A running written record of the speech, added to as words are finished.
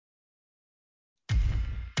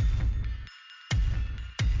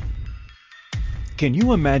Can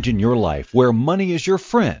you imagine your life where money is your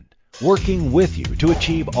friend, working with you to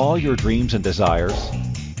achieve all your dreams and desires?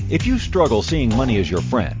 If you struggle seeing money as your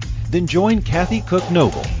friend, then join Kathy Cook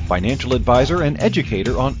Noble, financial advisor and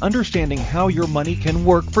educator on understanding how your money can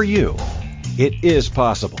work for you. It is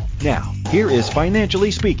possible. Now, here is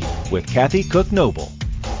Financially Speaking with Kathy Cook Noble.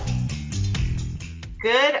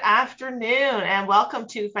 Good afternoon and welcome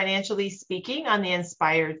to Financially Speaking on the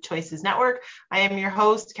Inspired Choices Network. I am your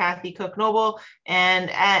host, Kathy Cook Noble, and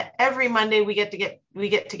every Monday we get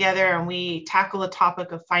together and we tackle a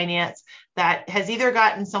topic of finance that has either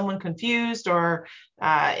gotten someone confused or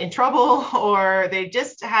in trouble, or they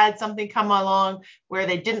just had something come along where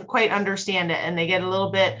they didn't quite understand it and they get a little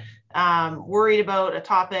bit worried about a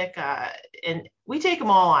topic, and we take them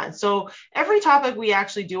all on. So every topic we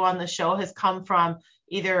actually do on the show has come from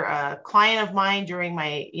either a client of mine during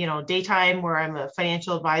my, daytime where I'm a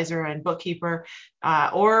financial advisor and bookkeeper,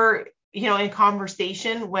 or, in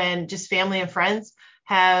conversation when just family and friends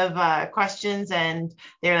have questions and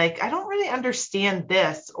they're like, I don't really understand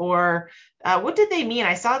this, or what did they mean?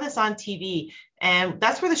 I saw this on TV. And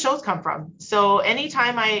that's where the shows come from. So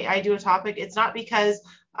anytime I do a topic, it's not because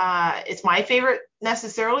it's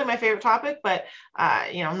necessarily my favorite topic, but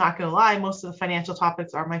I'm not going to lie, most of the financial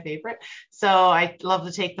topics are my favorite. So I love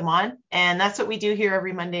to take them on. And that's what we do here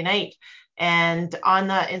every Monday night. And on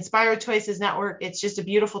the Inspired Choices Network, it's just a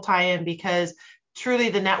beautiful tie-in because truly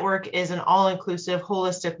the network is an all-inclusive,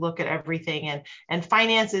 holistic look at everything. And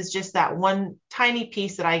finance is just that one tiny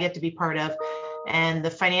piece that I get to be part of. And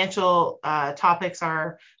the financial topics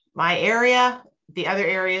are my area. The other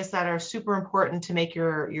areas that are super important to make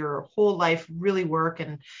your whole life really work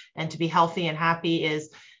and to be healthy and happy is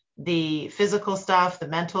the physical stuff, the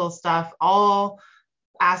mental stuff, all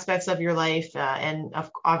aspects of your life. And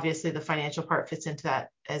obviously the financial part fits into that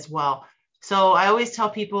as well. So I always tell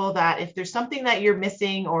people that if there's something that you're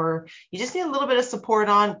missing or you just need a little bit of support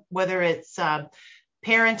on, whether it's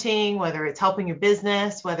parenting, whether it's helping your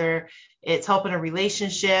business, whether it's helping a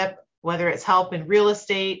relationship, whether it's help in real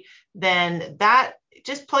estate, then that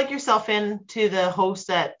just plug yourself in to the host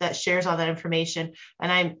that shares all that information. And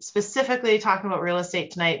I'm specifically talking about real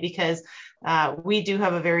estate tonight because we do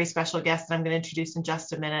have a very special guest that I'm going to introduce in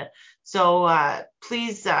just a minute. So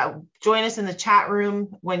please join us in the chat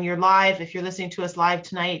room when you're live, if you're listening to us live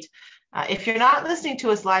tonight. If you're not listening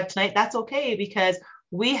to us live tonight, that's okay, because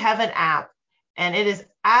we have an app. And it is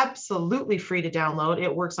absolutely free to download.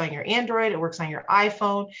 It works on your Android. It works on your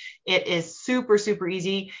iPhone. It is super, super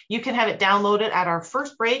easy. You can have it downloaded at our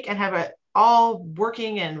first break and have it all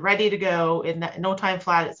working and ready to go in no time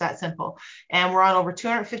flat. It's that simple. And we're on over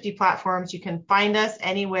 250 platforms. You can find us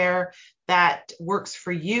anywhere that works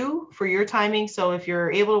for you, for your timing. So if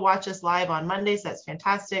you're able to watch us live on Mondays, that's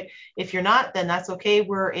fantastic. If you're not, then that's okay.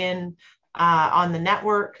 We're in on the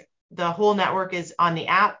network. The whole network is on the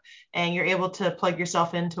app, and you're able to plug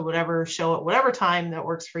yourself into whatever show at whatever time that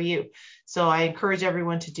works for you. So I encourage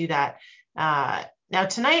everyone to do that. Now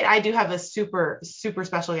tonight I do have a super, super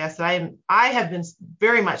special guest that I have been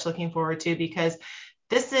very much looking forward to, because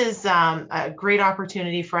this is a great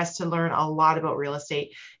opportunity for us to learn a lot about real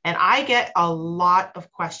estate. And I get a lot of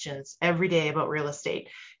questions every day about real estate.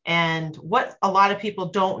 And what a lot of people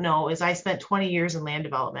don't know is I spent 20 years in land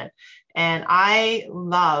development, and I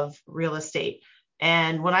love real estate.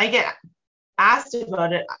 And when I get asked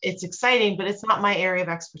about it, it's exciting, but it's not my area of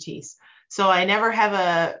expertise. So I never have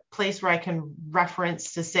a place where I can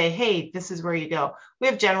reference to say, hey, this is where you go. We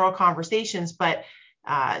have general conversations, but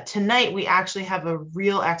tonight we actually have a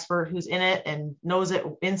real expert who's in it and knows it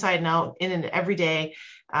inside and out, in and every day.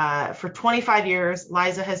 For 25 years,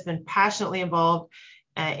 Liza has been passionately involved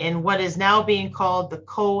in what is now being called the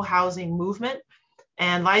co-housing movement.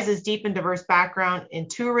 And Liza's deep and diverse background in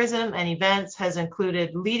tourism and events has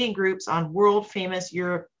included leading groups on world famous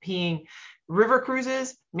European river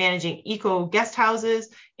cruises, managing eco guest houses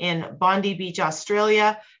in Bondi Beach,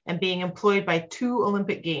 Australia, and being employed by 2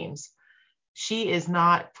 Olympic Games. She is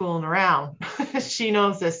not fooling around. She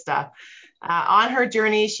knows this stuff. On her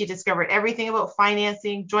journey, she discovered everything about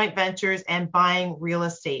financing, joint ventures, and buying real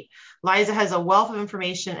estate. Liza has a wealth of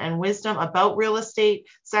information and wisdom about real estate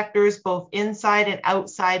sectors, both inside and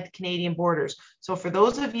outside the Canadian borders. So for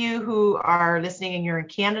those of you who are listening and you're in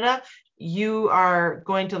Canada, you are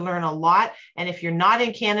going to learn a lot. And if you're not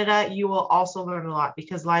in Canada, you will also learn a lot,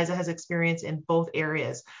 because Liza has experience in both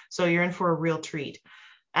areas. So you're in for a real treat.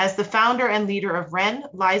 As the founder and leader of REN,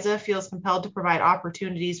 Liza feels compelled to provide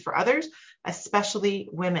opportunities for others, especially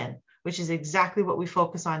women. which is exactly what we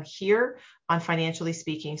focus on here on Financially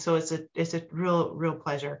Speaking. So it's a real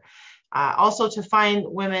pleasure. Also, to find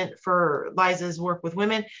women, for Liza's work with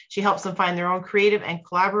women, she helps them find their own creative and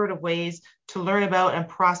collaborative ways to learn about and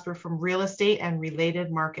prosper from real estate and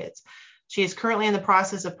related markets. She is currently in the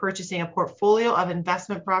process of purchasing a portfolio of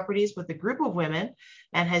investment properties with a group of women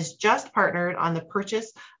and has just partnered on the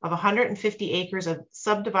purchase of 150 acres of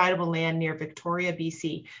subdividable land near Victoria,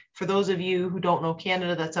 BC. For those of you who don't know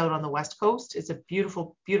Canada, that's out on the West Coast. It's a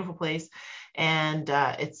beautiful, beautiful place. And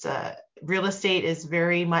real estate is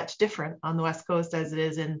very much different on the West Coast as it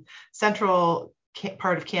is in central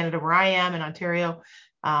part of Canada where I am in Ontario.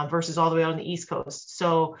 Versus all the way out on the East Coast.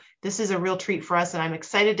 So this is a real treat for us, and I'm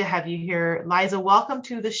excited to have you here. Liza, welcome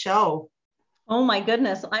to the show. Oh my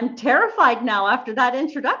goodness, I'm terrified now after that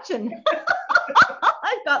introduction.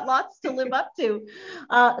 I've got lots to live up to.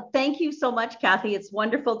 Thank you so much, Kathy. It's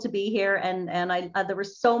wonderful to be here. And there were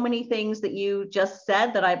so many things that you just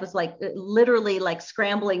said that I was like literally like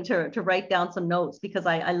scrambling to write down some notes, because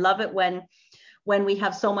I love it when we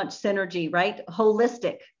have so much synergy, right?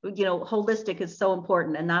 Holistic is so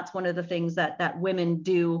important. And that's one of the things that women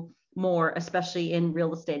do more, especially in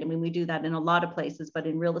real estate. I mean, we do that in a lot of places, but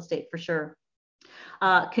in real estate for sure.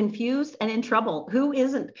 Confused and in trouble. Who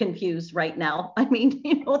isn't confused right now? I mean,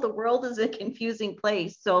 the world is a confusing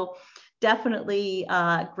place. So definitely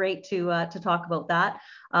great to talk about that.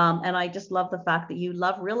 And I just love the fact that you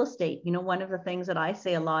love real estate. One of the things that I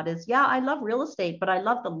say a lot is, yeah, I love real estate, but I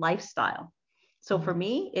love the lifestyle. So for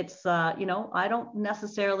me, it's, I don't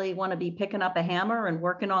necessarily want to be picking up a hammer and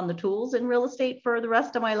working on the tools in real estate for the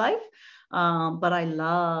rest of my life. But I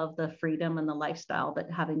love the freedom and the lifestyle that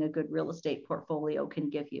having a good real estate portfolio can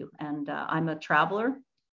give you. And I'm a traveler,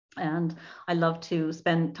 and I love to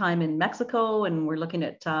spend time in Mexico, and we're looking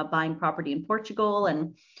at buying property in Portugal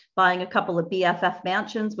and buying a couple of BFF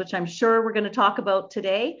mansions, which I'm sure we're going to talk about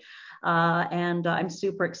today. And I'm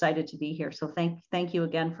super excited to be here. So thank you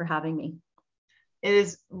again for having me. It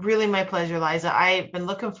is really my pleasure, Liza. I've been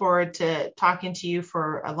looking forward to talking to you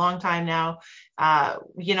for a long time now.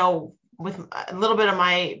 With a little bit of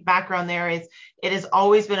my background there, it has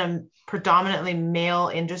always been a predominantly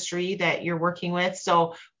male industry that you're working with.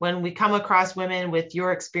 So when we come across women with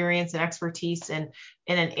your experience and expertise in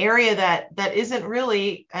an area that isn't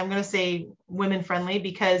really, I'm going to say, women friendly,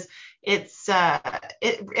 because it's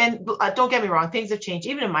don't get me wrong, things have changed.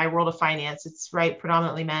 Even in my world of finance, it's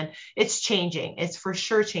predominantly men. It's changing. It's for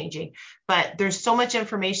sure changing. But there's so much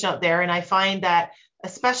information out there, and I find that,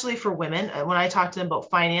 especially for women, when I talk to them about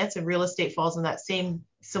finance, and real estate falls in that same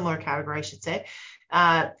similar category, I should say,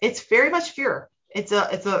 it's very much fear.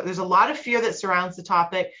 There's a lot of fear that surrounds the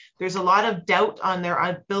topic. There's a lot of doubt on their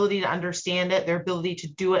ability to understand it, their ability to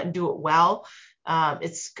do it and do it well.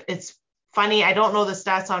 It's funny. I don't know the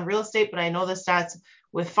stats on real estate, but I know the stats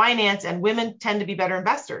with finance, and women tend to be better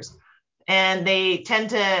investors, and they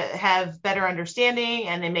tend to have better understanding,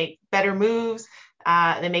 and they make better moves.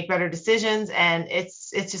 They make better decisions, and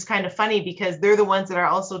it's just kind of funny because they're the ones that are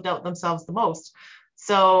also doubt themselves the most.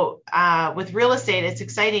 So with real estate, it's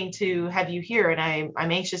exciting to have you here, and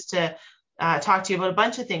I'm anxious to talk to you about a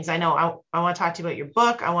bunch of things. I know I want to talk to you about your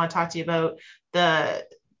book. I want to talk to you about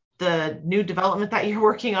the new development that you're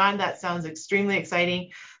working on. That sounds extremely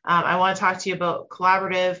exciting. I want to talk to you about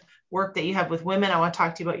collaborative work that you have with women. I want to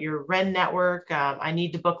talk to you about your REN network. I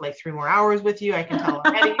need to book like 3 more hours with you. I can tell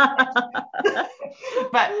already.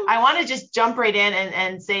 But I want to just jump right in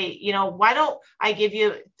and say, why don't I give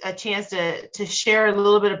you a chance to share a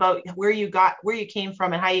little bit about where you came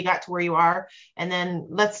from and how you got to where you are. And then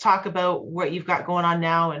let's talk about what you've got going on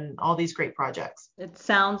now and all these great projects. It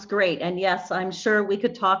sounds great. And yes, I'm sure we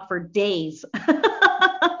could talk for days.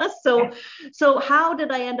 So how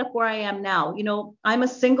did I end up where I am now? I'm a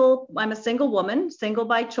single woman, single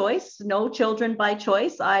by choice, no children by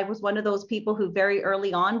choice. I was one of those people who very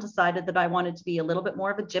early on decided that I wanted to be a little bit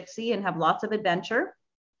more of a gypsy and have lots of adventure.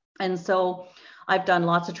 And so I've done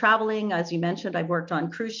lots of traveling. As you mentioned, I've worked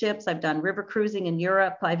on cruise ships. I've done river cruising in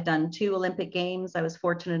Europe. I've done 2 Olympic Games. I was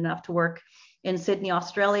fortunate enough to work in Sydney,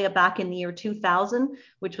 Australia back in the year 2000,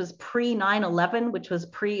 which was pre 9/11, which was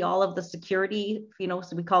pre all of the security,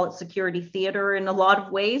 so we call it security theater in a lot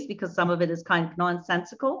of ways because some of it is kind of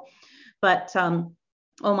nonsensical. But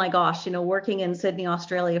oh my gosh, working in Sydney,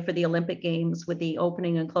 Australia for the Olympic Games with the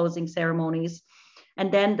opening and closing ceremonies.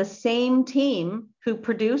 And then the same team who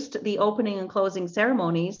produced the opening and closing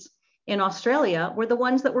ceremonies in Australia were the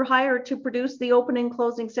ones that were hired to produce the opening and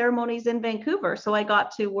closing ceremonies in Vancouver. So I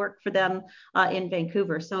got to work for them in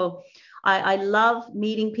Vancouver. So I love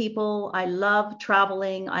meeting people. I love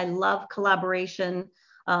traveling. I love collaboration.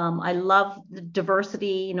 I love the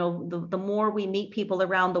diversity. You know, the more we meet people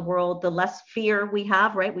around the world, the less fear we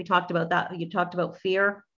have, right? We talked about that. You talked about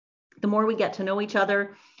fear. The more we get to know each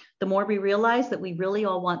other, the more we realize that we really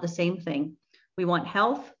all want the same thing. We want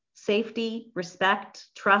health, safety, respect,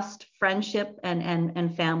 trust, friendship,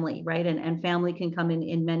 and family, right? And family can come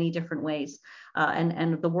in many different ways.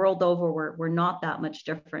 And the world over, we're not that much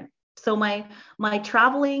different. So my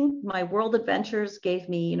traveling, my world adventures gave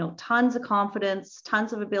me, you know, tons of confidence,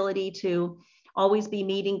 tons of ability to always be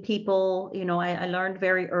meeting people. You know, I learned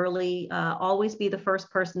very early, always be the first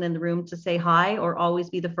person in the room to say hi, or always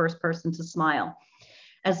be the first person to smile.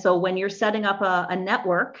 And so when you're setting up a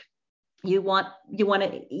network, you want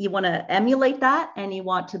to emulate that, and you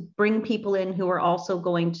want to bring people in who are also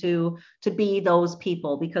going to be those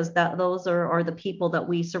people, because those are the people that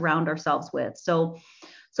we surround ourselves with. So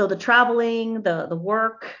the traveling, the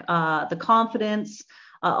work, the confidence,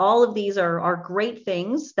 all of these are great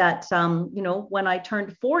things that, you know, when I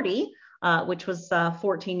turned 40, which was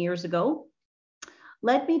 14 years ago,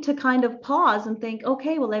 led me to kind of pause and think,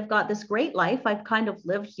 okay, well, I've got this great life. I've kind of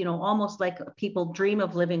lived, you know, almost like people dream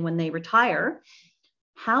of living when they retire.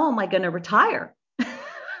 How am I going to retire?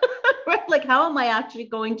 Right? Like, how am I actually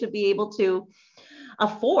going to be able to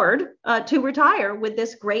afford to retire with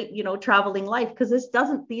this great, you know, traveling life? Because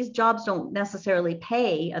these jobs don't necessarily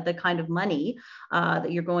pay the kind of money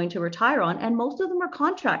that you're going to retire on. And most of them are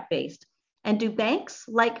contract based. And do banks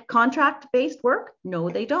like contract-based work? No,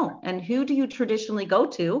 they don't. And who do you traditionally go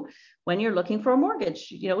to when you're looking for a mortgage?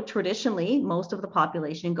 You know, traditionally, most of the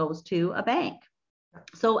population goes to a bank.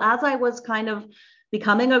 So as I was kind of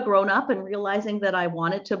becoming a grown-up and realizing that I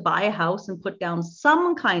wanted to buy a house and put down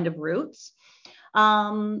some kind of roots,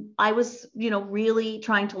 I was, you know, really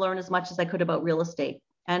trying to learn as much as I could about real estate.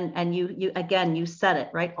 And you again, you said it,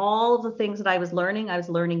 right? All of the things that I was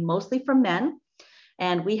learning mostly from men.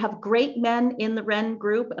 And we have great men in the Ren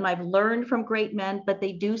group, and I've learned from great men, but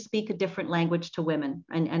they do speak a different language to women.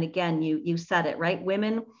 And again, you said it, right?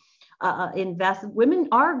 Women women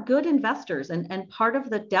are good investors, and part of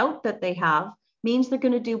the doubt that they have means they're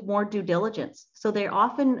going to do more due diligence. So they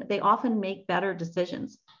often make better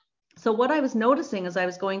decisions. So what I was noticing as I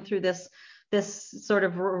was going through this sort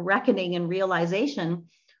of reckoning and realization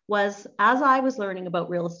was, as I was learning about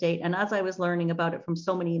real estate and as I was learning about it from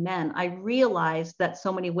so many men, I realized that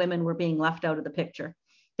so many women were being left out of the picture.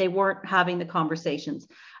 They weren't having the conversations.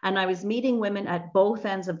 And I was meeting women at both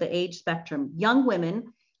ends of the age spectrum, young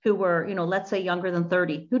women who were, you know, let's say younger than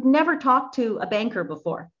 30, who'd never talked to a banker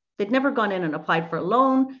before. They'd never gone in and applied for a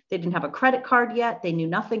loan. They didn't have a credit card yet. They knew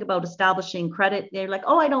nothing about establishing credit. They're like,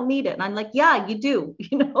 oh, I don't need it. And I'm like, yeah, you do,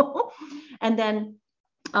 you know? And then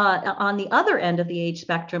on the other end of the age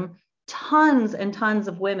spectrum, tons and tons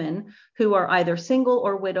of women who are either single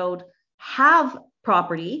or widowed, have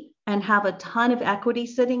property and have a ton of equity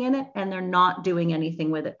sitting in it, and they're not doing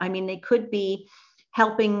anything with it. I mean, they could be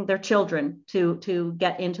helping their children to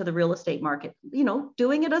get into the real estate market, you know,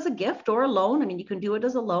 doing it as a gift or a loan. I mean, you can do it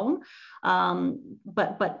as a loan,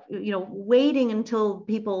 but you know, waiting until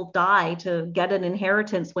people die to get an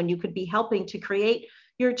inheritance when you could be helping to create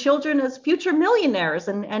your children as future millionaires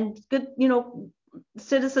and good, you know,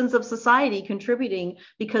 citizens of society, contributing,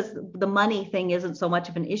 because the money thing isn't so much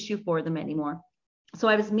of an issue for them anymore. So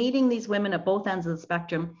I was meeting these women at both ends of the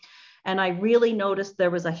spectrum, and I really noticed there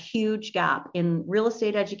was a huge gap in real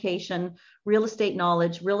estate education, real estate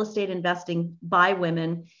knowledge, real estate investing by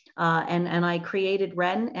women. And I created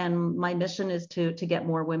Ren, and my mission is to get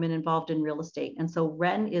more women involved in real estate. And so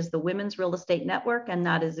Ren is the Women's Real Estate Network, and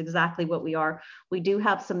that is exactly what we are. We do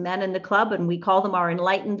have some men in the club, and we call them our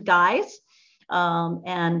enlightened guys.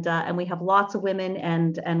 And we have lots of women,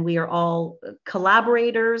 and we are all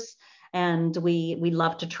collaborators. And we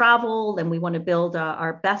love to travel, and we want to build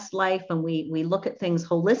our best life. And we look at things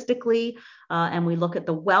holistically, and we look at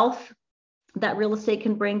the wealth that real estate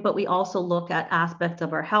can bring, but we also look at aspects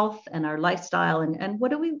of our health and our lifestyle, and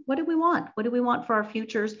what do we want? What do we want for our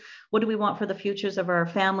futures? What do we want for the futures of our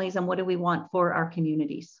families? And what do we want for our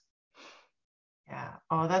communities? Yeah.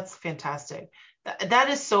 Oh, that's fantastic. That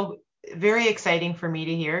is so very exciting for me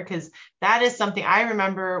to hear, because that is something I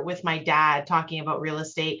remember with my dad talking about real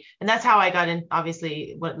estate. And that's how I got in,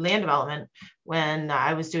 obviously, land development when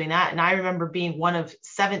I was doing that. And I remember being one of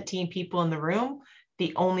 17 people in the room,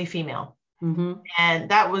 the only female. Mm-hmm. And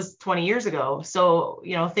that was 20 years ago. So,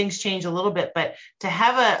 you know, things change a little bit, but to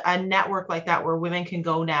have a network like that where women can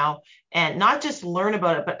go now and not just learn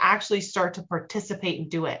about it, but actually start to participate and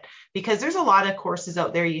do it, because there's a lot of courses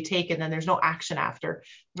out there you take and then there's no action after.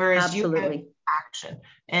 Whereas Absolutely. you action.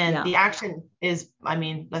 And the action is, I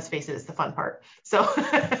mean, let's face it, it's the fun part. So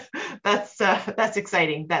that's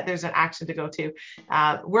exciting that there's an action to go to.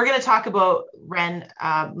 We're going to talk about Ren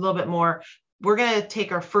a little bit more. We're going to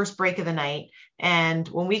take our first break of the night. And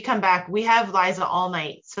when we come back, we have Liza all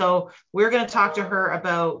night. So we're going to talk to her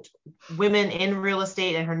about women in real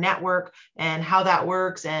estate and her network and how that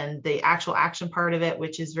works and the actual action part of it,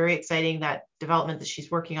 which is very exciting, that development that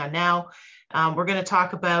she's working on now. We're going to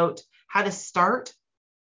talk about how to start,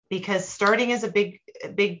 because starting is a big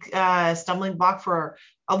stumbling block for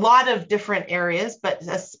a lot of different areas, but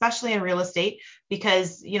especially in real estate,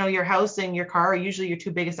 because your house and your car are usually your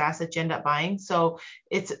two biggest assets you end up buying. So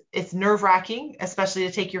it's nerve-wracking, especially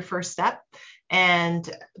to take your first step. And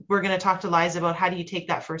we're going to talk to Liza about how do you take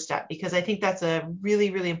that first step, because I think that's a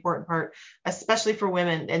really, really important part, especially for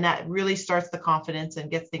women, and that really starts the confidence and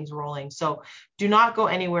gets things rolling. So do not go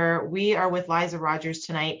anywhere. We are with Liza Rogers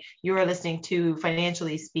tonight. You are listening to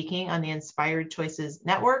Financially Speaking on the Inspired Choices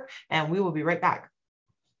Network, and we will be right back.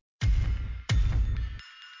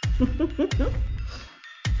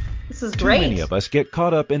 This is great. Too many of us get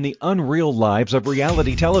caught up in the unreal lives of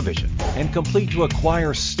reality television and complete to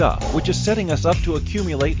acquire stuff, which is setting us up to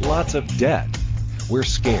accumulate lots of debt. We're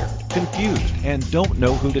scared, confused, and don't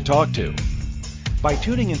know who to talk to. By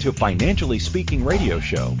tuning into Financially Speaking radio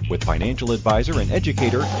show with financial advisor and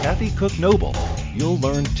educator Kathy Cook Noble, you'll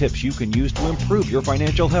learn tips you can use to improve your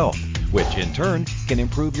financial health, which in turn can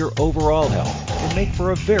improve your overall health and make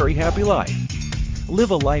for a very happy life.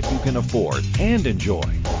 Live a life you can afford and enjoy.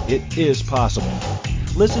 It is possible.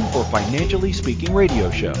 Listen for Financially Speaking radio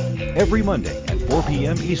show every Monday at 4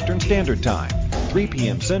 p.m. Eastern Standard Time, 3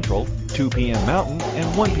 p.m. Central, 2 p.m. Mountain,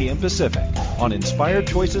 and 1 p.m. Pacific on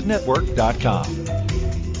InspiredChoicesNetwork.com.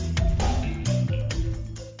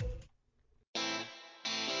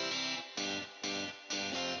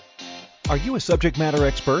 Are you a subject matter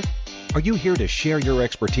expert? Are you here to share your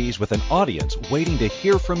expertise with an audience waiting to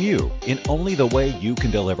hear from you in only the way you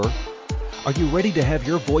can deliver? Are you ready to have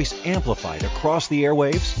your voice amplified across the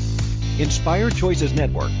airwaves? Inspired Choices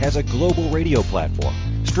Network has a global radio platform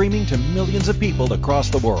streaming to millions of people across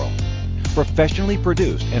the world. Professionally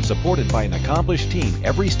produced and supported by an accomplished team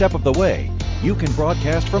every step of the way, you can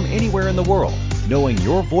broadcast from anywhere in the world, knowing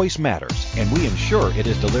your voice matters, and we ensure it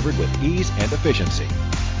is delivered with ease and efficiency.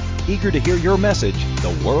 Eager to hear your message,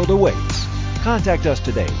 the world awaits. Contact us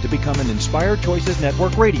today to become an Inspired Choices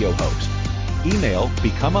Network radio host. Email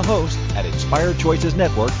become a host at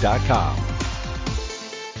inspiredchoicesnetwork.com.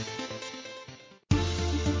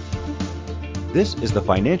 This is the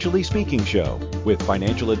Financially Speaking Show with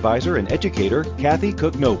financial advisor and educator Kathy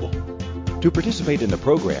Cook Noble. To participate in the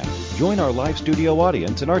program, join our live studio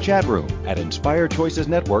audience in our chat room at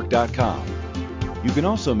inspiredchoicesnetwork.com. You can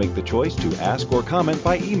also make the choice to ask or comment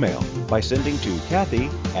by email by sending to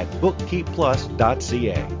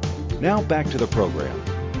Kathy@bookkeepplus.ca. Now back to the program.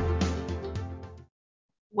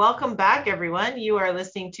 Welcome back, everyone. You are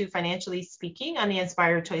listening to Financially Speaking on the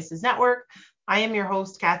Inspired Choices Network. I am your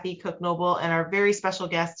host, Kathy Cook Noble, and our very special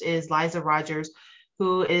guest is Liza Rogers,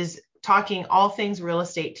 who is talking all things real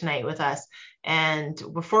estate tonight with us. And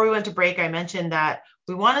before we went to break, I mentioned that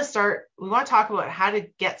we want to talk about how to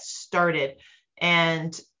get started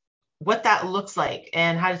and what that looks like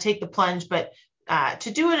and how to take the plunge, but to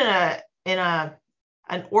do it in an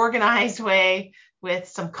organized way with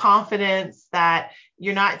some confidence, that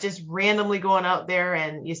you're not just randomly going out there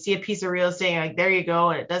and you see a piece of real estate and like, there you go,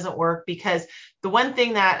 and it doesn't work. Because the one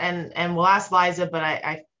thing that, and we'll ask Liza, but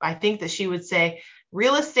I think that she would say,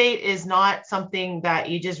 real estate is not something that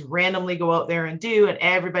you just randomly go out there and do and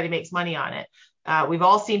everybody makes money on it. We've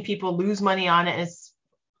all seen people lose money on it, and it's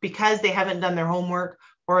because they haven't done their homework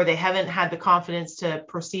or they haven't had the confidence to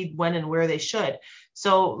proceed when and where they should.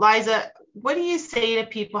 So Liza, what do you say to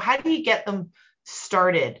people? How do you get them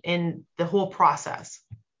started in the whole process?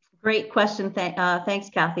 Great question. Thanks,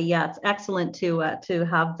 Kathy. Yeah, it's excellent to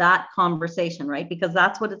have that conversation, right? Because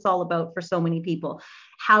that's what it's all about for so many people.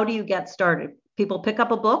 How do you get started? People pick up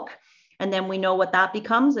a book, and then we know what that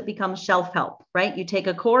becomes. It becomes shelf-help, right? You take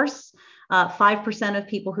a course. 5% of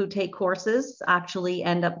people who take courses actually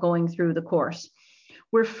end up going through the course.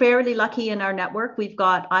 We're fairly lucky in our network. We've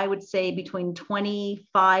got, I would say, between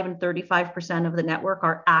 25 and 35% of the network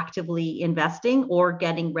are actively investing or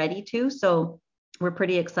getting ready to. So we're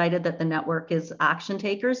pretty excited that the network is action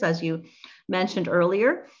takers, as you mentioned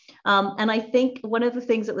earlier. And I think one of the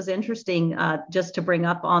things that was interesting, just to bring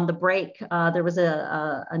up on the break, there was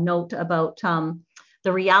a note about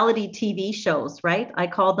the reality TV shows, right? I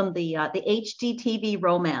call them the HGTV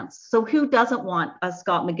romance. So who doesn't want a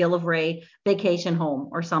Scott McGillivray vacation home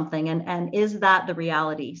or something? And is that the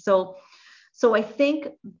reality? So So I think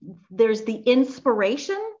there's the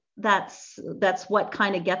inspiration that's what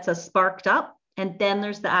kind of gets us sparked up. And then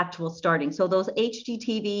there's the actual starting. So those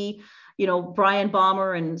HGTV, Brian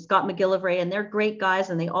Balmer and Scott McGillivray, and they're great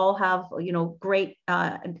guys, and they all have, great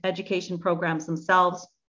education programs themselves.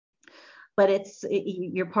 But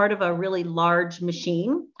you're part of a really large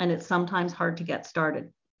machine, and it's sometimes hard to get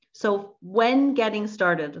started. So when getting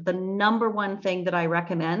started, the number one thing that I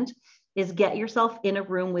recommend is get yourself in a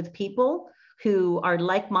room with people who are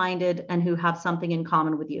like-minded and who have something in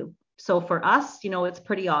common with you. So for us, it's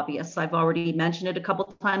pretty obvious. I've already mentioned it a couple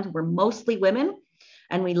of times. We're mostly women,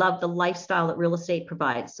 and we love the lifestyle that real estate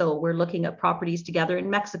provides. So we're looking at properties together in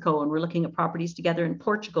Mexico, and we're looking at properties together in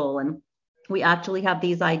Portugal. And we actually have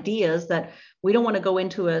these ideas that we don't want to go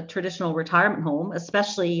into a traditional retirement home,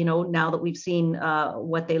 especially, now that we've seen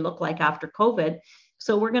what they look like after COVID.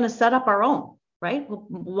 So we're going to set up our own, right?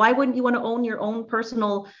 Why wouldn't you want to own your own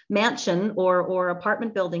personal mansion or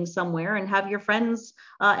apartment building somewhere and have your friends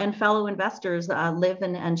and fellow investors live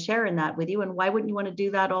and share in that with you? And why wouldn't you want to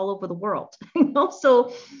do that all over the world?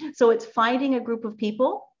 So it's finding a group of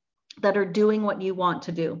people that are doing what you want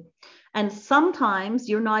to do. And sometimes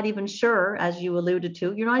you're not even sure, as you alluded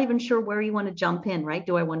to, you're not even sure where you want to jump in, right?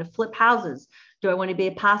 Do I want to flip houses? Do I want to be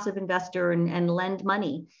a passive investor and lend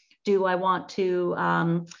money? Do I want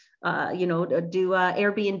to, do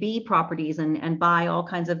Airbnb properties and buy all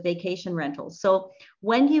kinds of vacation rentals? So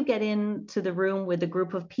when you get into the room with a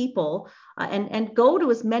group of people and go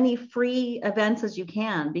to as many free events as you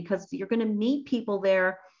can, because you're going to meet people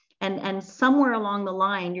there, and somewhere along the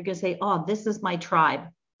line, you're going to say, oh, this is my tribe.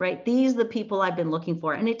 Right? These are the people I've been looking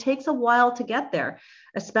for. And it takes a while to get there,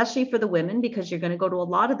 especially for the women, because you're going to go to a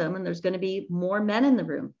lot of them and there's going to be more men in the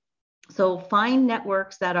room. So find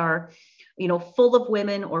networks that are, full of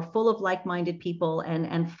women or full of like-minded people,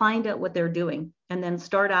 and find out what they're doing, and then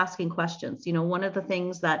start asking questions. One of the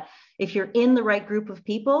things that if you're in the right group of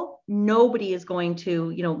people, nobody is going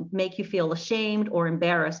to, make you feel ashamed or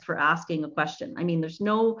embarrassed for asking a question. I mean, there's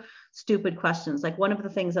no stupid questions. Like, one of the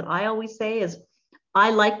things that I always say is,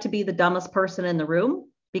 I like to be the dumbest person in the room,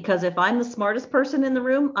 because if I'm the smartest person in the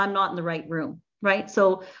room, I'm not in the right room, right?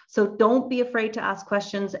 So don't be afraid to ask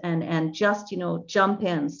questions and just, jump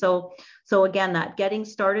in. So again, that getting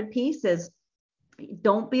started piece is,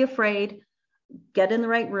 don't be afraid, get in the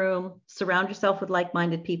right room, surround yourself with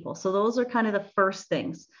like-minded people. So those are kind of the first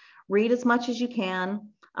things. Read as much as you can.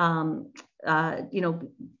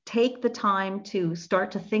 Take the time to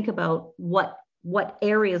start to think about what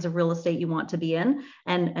areas of real estate you want to be in.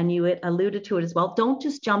 And you alluded to it as well. Don't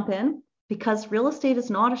just jump in, because real estate is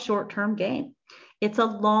not a short-term game. It's a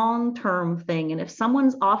long-term thing. And if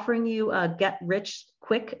someone's offering you a get rich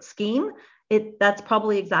quick scheme, that's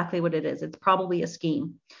probably exactly what it is. It's probably a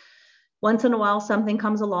scheme. Once in a while, something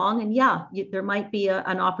comes along, and there might be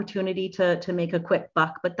an opportunity to make a quick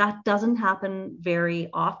buck, but that doesn't happen very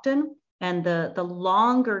often. And the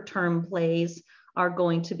longer term plays are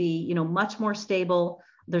going to be, much more stable.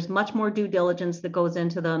 There's much more due diligence that goes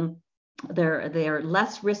into them. They're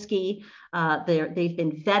less risky. They've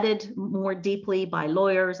been vetted more deeply by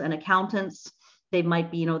lawyers and accountants. They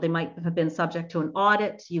might be, they might have been subject to an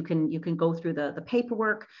audit. You can go through the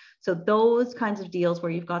paperwork. So those kinds of deals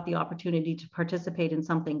where you've got the opportunity to participate in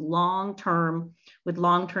something long-term with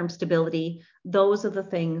long-term stability, those are the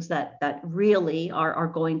things that really are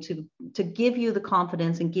going to give you the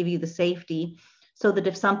confidence and give you the safety, so that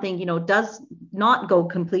if something, does not go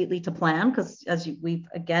completely to plan, because as we've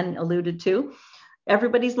again alluded to,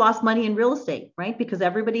 everybody's lost money in real estate, right? Because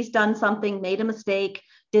everybody's done something, made a mistake,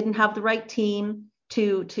 didn't have the right team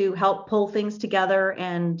to help pull things together,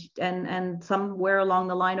 and somewhere along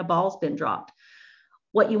the line, a ball's been dropped.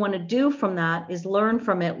 What you want to do from that is learn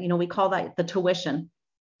from it. We call that the tuition.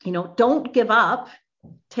 Don't give up.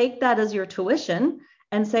 Take that as your tuition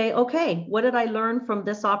and say, okay, what did I learn from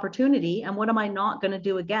this opportunity, and what am I not going to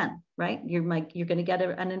do again, right? You're going to get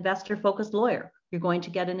an investor-focused lawyer. You're going to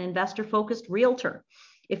get an investor-focused realtor.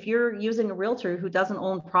 If you're using a realtor who doesn't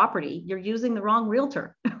own property, you're using the wrong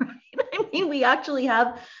realtor. I mean, we actually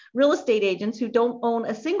have real estate agents who don't own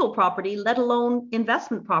a single property, let alone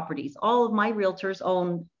investment properties. All of my realtors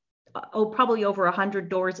own probably over 100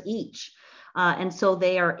 doors each. And so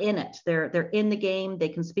they are in it. They're in the game. They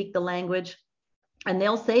can speak the language. And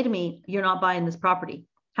they'll say to me, you're not buying this property.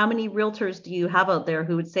 How many realtors do you have out there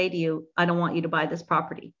who would say to you, I don't want you to buy this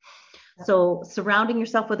property? So surrounding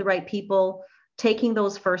yourself with the right people, taking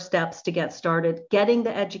those first steps to get started, getting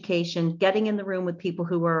the education, getting in the room with people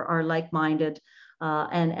who are like-minded.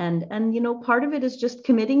 And part of it is just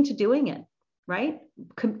committing to doing it, right?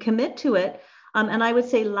 Commit to it. And I would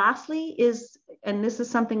say lastly is and this is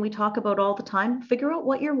something we talk about all the time, figure out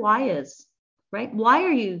what your why is, right? Why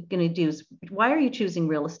are you choosing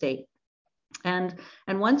real estate? And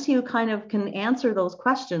once you kind of can answer those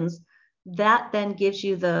questions, that then gives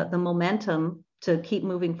you the momentum to keep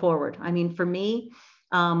moving forward. I mean, for me,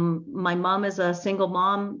 my mom is a single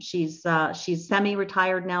mom. She's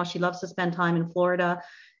semi-retired now. She loves to spend time in Florida.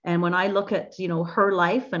 And when I look at, her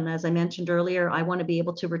life, and as I mentioned earlier, I want to be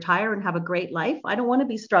able to retire and have a great life. I don't want to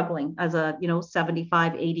be struggling as a,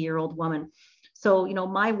 75, 80-year-old woman. So,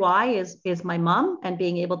 my why is my mom and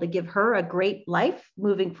being able to give her a great life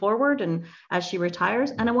moving forward and as she retires.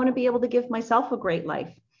 And I want to be able to give myself a great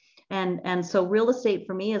life. And so real estate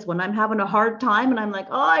for me is when I'm having a hard time and I'm like,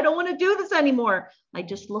 oh, I don't want to do this anymore. I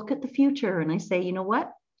just look at the future and I say, you know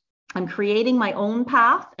what? I'm creating my own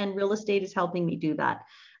path, and real estate is helping me do that.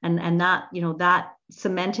 And that, that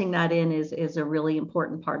cementing that in is a really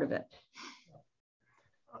important part of it.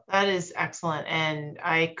 That is excellent. And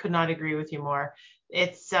I could not agree with you more.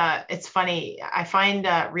 It's funny. I find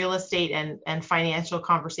real estate and financial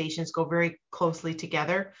conversations go very closely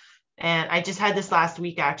together. And I just had this last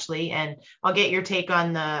week, actually, and I'll get your take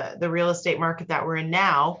on the real estate market that we're in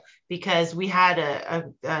now, because we had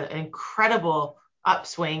an incredible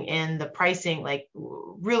upswing in the pricing, like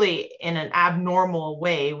really in an abnormal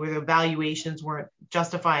way where the valuations weren't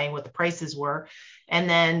justifying what the prices were. And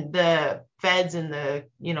then the feds and the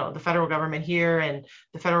federal government here and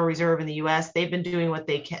the Federal Reserve in the US, they've been doing what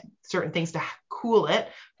they can, certain things to cool it,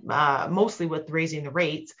 mostly with raising the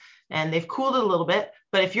rates. And they've cooled it a little bit.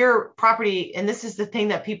 But if your property, and this is the thing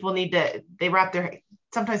that people need to,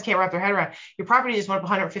 sometimes can't wrap their head around, your property just went up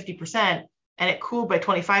 150% and it cooled by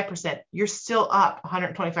 25%, you're still up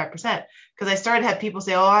 125%. Because I started to have people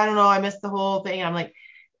say, oh, I don't know, I missed the whole thing. And I'm like,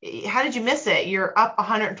 how did you miss it? You're up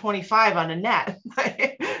 125 on a net.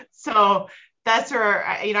 So that's where,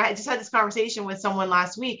 I just had this conversation with someone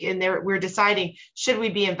last week, and we're deciding, should we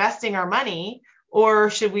be investing our money or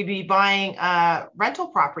should we be buying a rental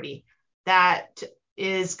property that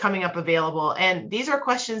is coming up available? And these are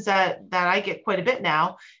questions that I get quite a bit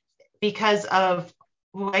now because of,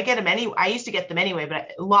 I get them I used to get them anyway,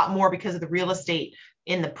 but a lot more because of the real estate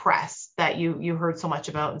in the press that you heard so much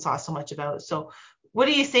about and saw so much about. So what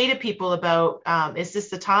do you say to people about, is this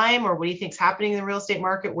the time, or what do you think is happening in the real estate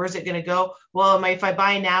market? Where's it going to go? Well, if I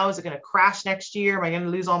buy now, is it going to crash next year? Am I going to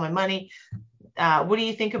lose all my money? What do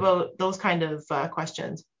you think about those kind of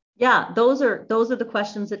questions? Yeah, those are the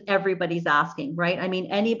questions that everybody's asking, right? I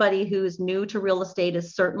mean, anybody who's new to real estate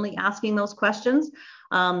is certainly asking those questions.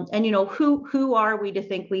 And who are we to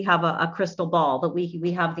think we have a crystal ball that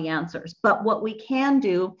we have the answers? But what we can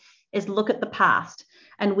do is look at the past,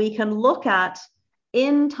 and we can look at,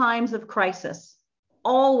 in times of crisis,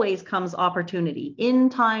 always comes opportunity. In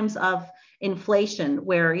times of inflation,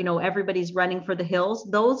 where everybody's running for the hills,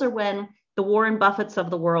 those are when the Warren Buffetts of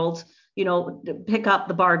the world pick up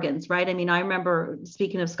the bargains, right? I mean, I remember,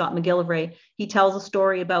 speaking of Scott McGillivray, he tells a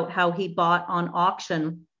story about how he bought on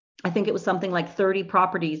auction, I think it was something like 30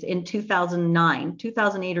 properties in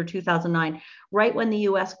 2008 or 2009, right when the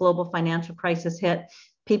US global financial crisis hit.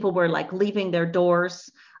 People were like leaving their doors,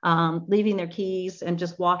 leaving their keys and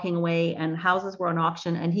just walking away, and houses were on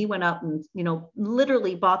auction. And he went up and,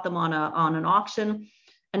 literally bought them on an auction,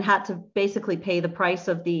 and had to basically pay the price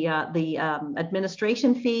of the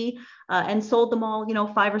administration fee, and sold them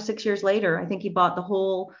all, 5 or 6 years later. I think he bought the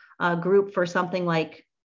whole group for something like,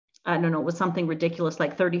 I don't know, it was something ridiculous,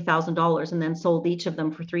 like $30,000, and then sold each of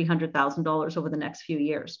them for $300,000 over the next few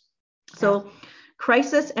years. So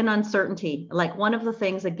crisis and uncertainty, like one of the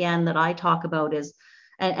things, again, that I talk about is,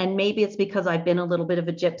 and maybe it's because I've been a little bit of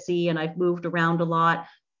a gypsy and I've moved around a lot,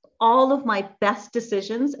 all of my best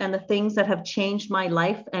decisions and the things that have changed my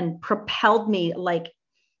life and propelled me like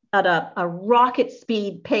at a rocket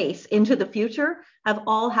speed pace into the future have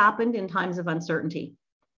all happened in times of uncertainty.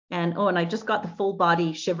 And I just got the full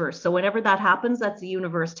body shivers. So whenever that happens, that's the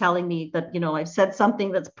universe telling me that, I've said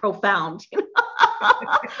something that's profound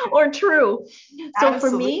or true. So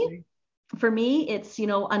Absolutely. for me, it's,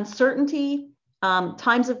 uncertainty,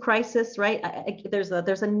 times of crisis, right? There's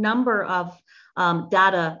a number of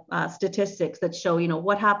data statistics that show,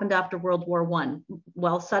 what happened after World War I.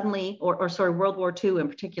 Well, suddenly, or sorry, World War II in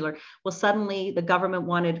particular. Well, suddenly the government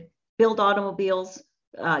wanted build automobiles,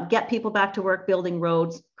 get people back to work building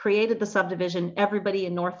roads, created the subdivision. Everybody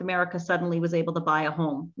in North America suddenly was able to buy a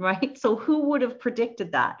home, right? So who would have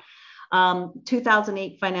predicted that?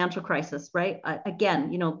 2008 financial crisis, right? Again,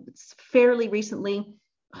 it's fairly recently.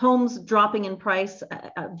 homes dropping in price.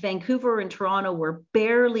 Vancouver and Toronto were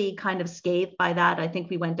barely kind of scathed by that. I think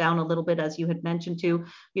we went down a little bit, as you had mentioned too.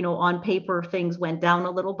 On paper, things went down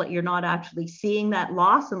a little, but you're not actually seeing that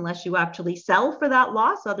loss unless you actually sell for that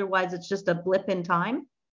loss. Otherwise, it's just a blip in time.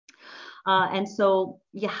 And so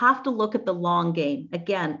you have to look at the long game.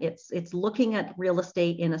 Again, it's looking at real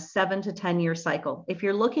estate in a 7 to 10 year cycle. If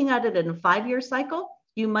you're looking at it in a 5-year cycle,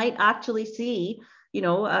 you might actually see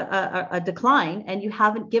a decline, and you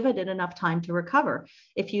haven't given it enough time to recover.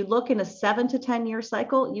 If you look in a 7 to 10 year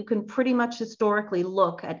cycle, you can pretty much historically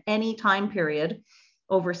look at any time period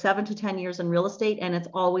over 7 to 10 years in real estate, and it's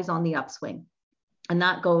always on the upswing. And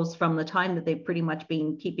that goes from the time that they've pretty much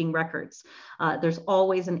been keeping records. There's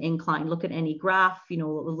always an incline. Look at any graph,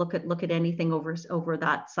 look at anything over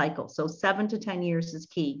that cycle. So 7 to 10 years is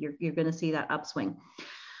key. You're going to see that upswing.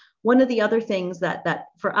 One of the other things that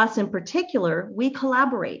for us in particular, we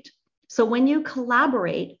collaborate. So when you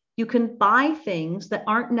collaborate, you can buy things that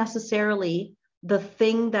aren't necessarily the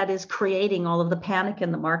thing that is creating all of the panic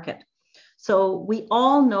in the market. So we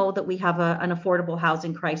all know that we have an affordable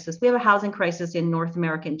housing crisis. We have a housing crisis in North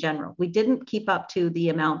America in general. We didn't keep up to the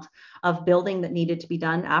amount of building that needed to be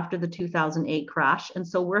done after the 2008 crash. And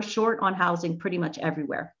so we're short on housing pretty much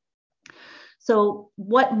everywhere. So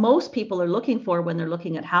what most people are looking for when they're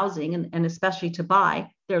looking at housing, and especially to buy,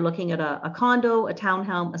 they're looking at a condo, a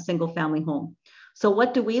townhome, a single family home. So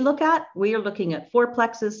what do we look at? We are looking at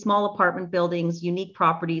fourplexes, small apartment buildings, unique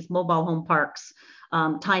properties, mobile home parks,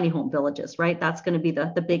 tiny home villages, right? That's going to be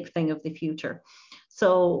the big thing of the future.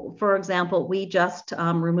 So for example, we just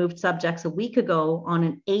removed subjects a week ago on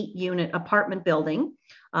an 8-unit apartment building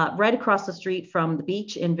right across the street from the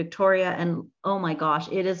beach in Victoria. And oh my gosh,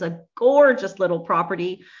 it is a gorgeous little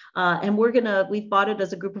property. And we've bought it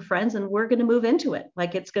as a group of friends, and we're going to move into it.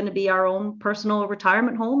 Like, it's going to be our own personal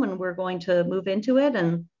retirement home, and we're going to move into it.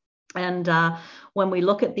 And when we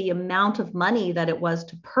look at the amount of money that it was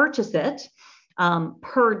to purchase it,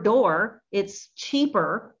 per door, it's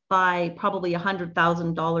cheaper by probably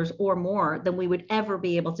 $100,000 or more than we would ever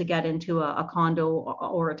be able to get into a condo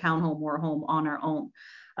or a townhome or a home on our own.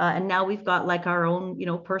 And now we've got like our own,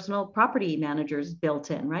 personal property managers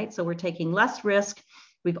built in, right? So we're taking less risk.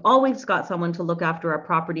 We've always got someone to look after our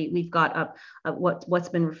property. We've got what's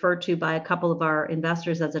been referred to by a couple of our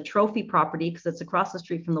investors as a trophy property, because it's across the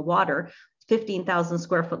street from the water, 15,000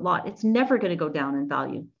 square foot lot. It's never going to go down in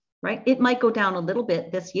value, right? It might go down a little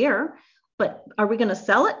bit this year, but are we going to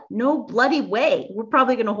sell it? No bloody way. We're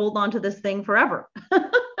probably going to hold on to this thing forever.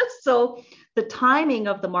 So the timing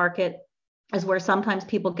of the market is where sometimes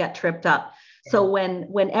people get tripped up. So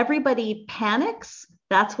when everybody panics,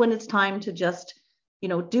 that's when it's time to just,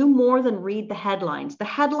 do more than read the headlines. The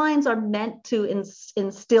headlines are meant to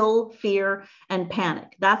instill fear and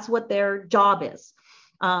panic. That's what their job is.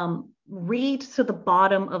 Read to the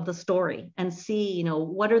bottom of the story and see,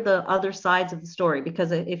 what are the other sides of the story?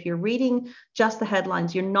 Because if you're reading just the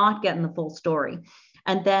headlines, you're not getting the full story.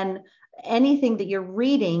 And then anything that you're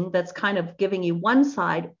reading that's kind of giving you one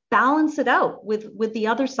side, balance it out with the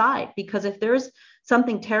other side. Because if there's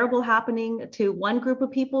something terrible happening to one group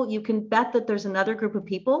of people, you can bet that there's another group of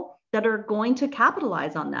people that are going to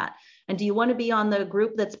capitalize on that. And do you want to be on the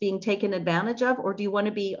group that's being taken advantage of, or do you want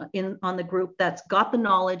to be on the group that's got the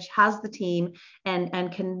knowledge, has the team,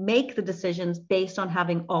 and can make the decisions based on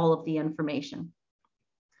having all of the information?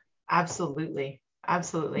 Absolutely.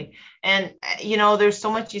 Absolutely. And, there's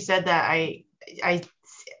so much you said that I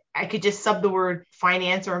could just sub the word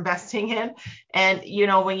finance or investing in. And,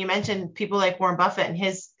 when you mentioned people like Warren Buffett, and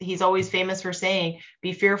he's always famous for saying,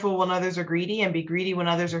 be fearful when others are greedy and be greedy when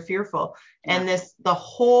others are fearful. Yeah. And the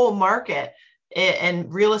whole market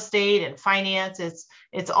and real estate and finance,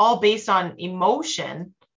 it's all based on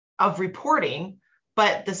emotion of reporting,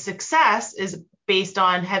 but the success is based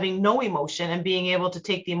on having no emotion and being able to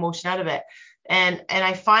take the emotion out of it. And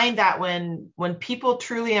I find that when people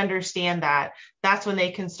truly understand that, that's when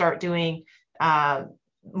they can start doing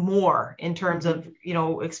more in terms of,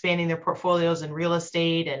 expanding their portfolios in real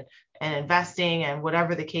estate and investing and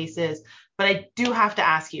whatever the case is. But I do have to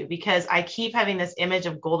ask you, because I keep having this image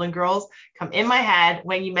of Golden Girls come in my head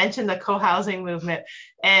when you mentioned the co-housing movement.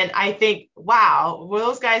 And I think, wow, well,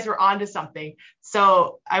 those guys were onto something.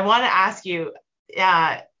 So I want to ask you,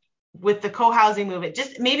 with the co-housing movement,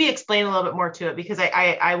 just maybe explain a little bit more to it, because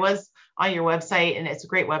I was on your website, and it's a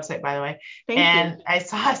great website, by the way. Thank you. I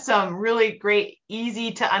saw some really great,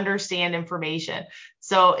 easy to understand information.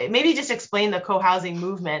 So maybe just explain the co-housing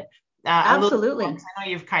movement. Absolutely. I know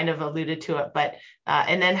you've kind of alluded to it, but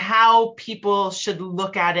and then how people should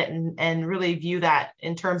look at it and really view that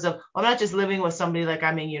in terms of, well, I'm not just living with somebody like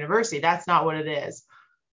I'm in university. That's not what it is.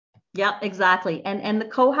 Yeah, exactly. And the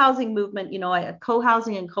co-housing movement,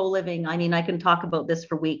 co-housing and co-living, I mean, I can talk about this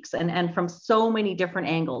for weeks and from so many different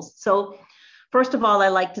angles. So first of all, I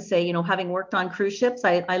like to say, having worked on cruise ships,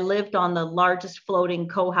 I lived on the largest floating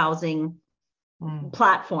co-housing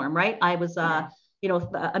platform, right? I was a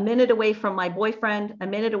minute away from my boyfriend, a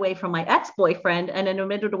minute away from my ex-boyfriend, and then a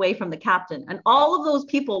minute away from the captain. And all of those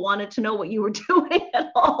people wanted to know what you were doing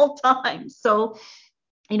at all times. So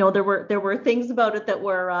there were things about it that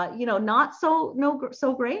were not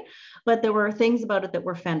so great, but there were things about it that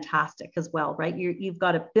were fantastic as well, right? You've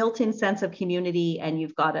got a built-in sense of community, and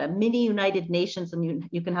you've got a mini United Nations, and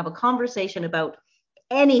you can have a conversation about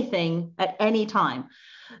anything at any time.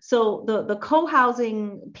 So the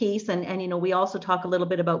co-housing piece, and we also talk a little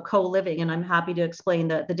bit about co-living, and I'm happy to explain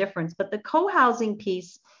the difference. But the co-housing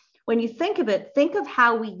piece, when you think of it, think of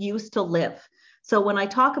how we used to live. So when I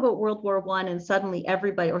talk about World War I and suddenly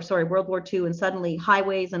World War II, and suddenly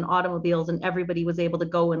highways and automobiles and everybody was able to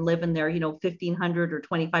go and live in their, 1,500 or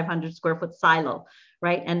 2,500 square foot silo,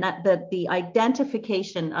 right? And that the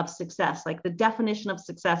identification of success, like the definition of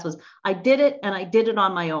success was, I did it and I did it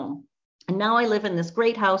on my own. And now I live in this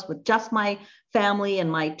great house with just my family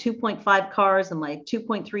and my 2.5 cars and my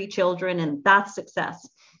 2.3 children, and that's success.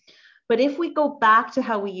 But if we go back to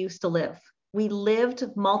how we used to live, we lived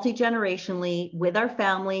multi-generationally with our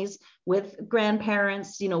families, with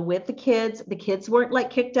grandparents, with the kids. The kids weren't like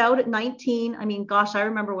kicked out at 19. I mean, gosh, I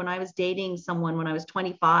remember when I was dating someone when I was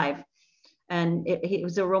 25, and he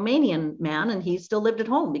was a Romanian man, and he still lived at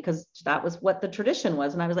home because that was what the tradition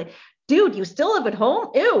was. And I was like, dude, you still live at home?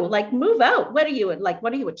 Ew, like move out. What are you,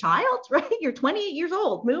 a child, right? You're 28 years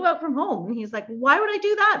old, move out from home. And he's like, why would I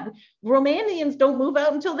do that? Romanians don't move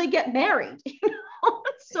out until they get married.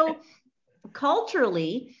 So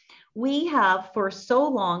culturally, we have for so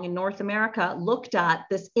long in North America looked at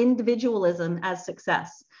this individualism as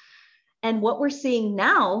success. And what we're seeing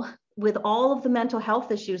now with all of the mental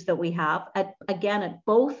health issues that we have, at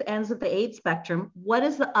both ends of the AIDS spectrum, what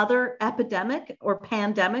is the other epidemic or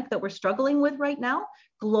pandemic that we're struggling with right now?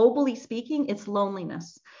 Globally speaking, it's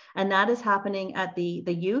loneliness. And that is happening at the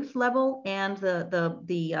youth level and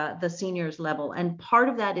the seniors level. And part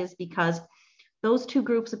of that is because those two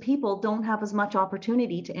groups of people don't have as much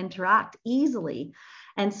opportunity to interact easily.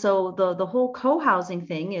 And so the whole co-housing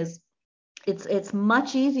thing is, it's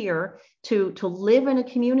much easier to live in a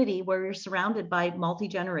community where you're surrounded by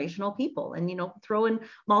multi-generational people, and throw in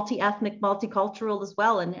multi-ethnic, multicultural as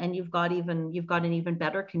well, and you've got an even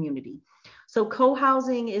better community. So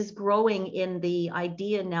co-housing is growing in the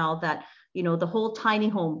idea now that the whole tiny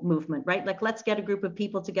home movement, right? Like, let's get a group of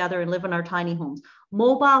people together and live in our tiny homes.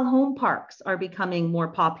 Mobile home parks are becoming more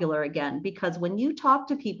popular again, because when you talk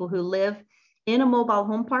to people who live in a mobile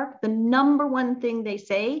home park, the number one thing they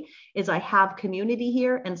say is, I have community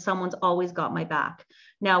here and someone's always got my back.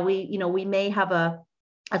 Now we may have a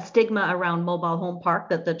stigma around mobile home park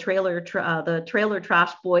that the trailer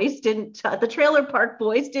park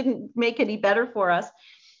boys didn't make any better for us.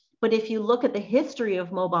 But if you look at the history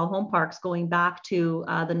of mobile home parks going back to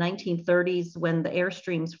the 1930s, when the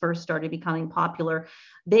Airstreams first started becoming popular,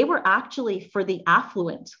 they were actually for the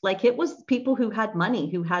affluent. Like, it was people who had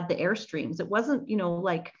money who had the Airstreams. It wasn't,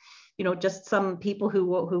 just some people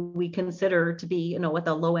who we consider to be, at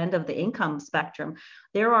the low end of the income spectrum.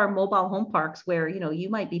 There are mobile home parks where, you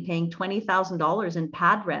might be paying $20,000 in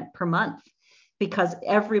pad rent per month, because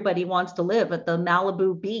everybody wants to live at the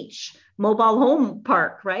Malibu Beach mobile home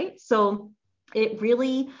park, right? So it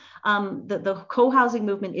really, the co-housing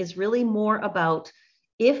movement is really more about,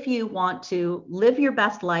 if you want to live your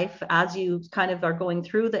best life as you kind of are going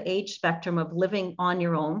through the age spectrum of living on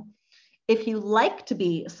your own, if you like to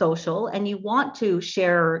be social and you want to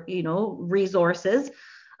share, resources,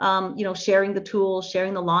 sharing the tools,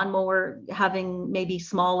 sharing the lawnmower, having maybe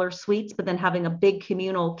smaller suites, but then having a big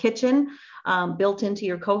communal kitchen built into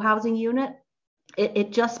your co-housing unit,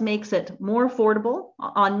 it just makes it more affordable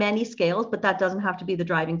on many scales, but that doesn't have to be the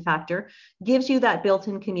driving factor. Gives you that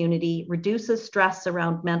built-in community, reduces stress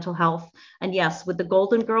around mental health. And yes, with the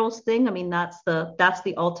Golden Girls thing, I mean, that's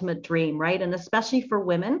the ultimate dream, right? And especially for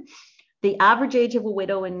women, the average age of a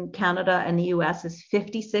widow in Canada and the US is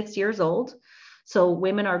 56 years old. So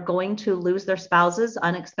women are going to lose their spouses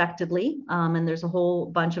unexpectedly. And there's a whole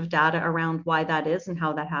bunch of data around why that is and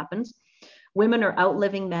how that happens. Women are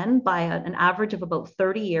outliving men by an average of about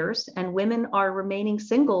 30 years, and women are remaining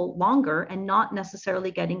single longer and not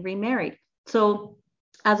necessarily getting remarried. So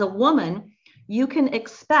as a woman, you can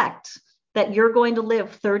expect that you're going to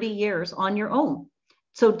live 30 years on your own.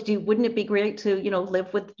 So wouldn't it be great to,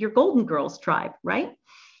 live with your Golden Girls tribe, right?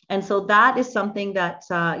 And so that is something that,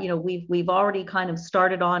 we've already kind of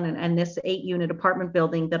started on, and this 8-unit apartment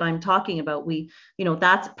building that I'm talking about,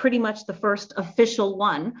 that's pretty much the first official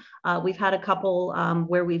one. We've had a couple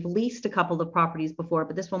where we've leased a couple of properties before,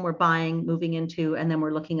 but this one we're buying, moving into, and then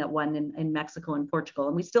we're looking at one in Mexico and Portugal.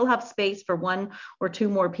 And we still have space for 1 or 2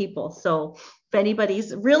 more people. So if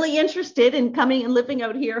anybody's really interested in coming and living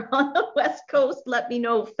out here on the West Coast, let me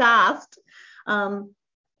know fast.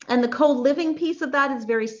 And the co-living piece of that is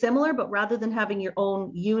very similar, but rather than having your own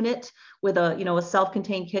unit with a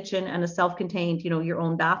self-contained kitchen and a self-contained, your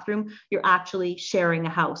own bathroom, you're actually sharing a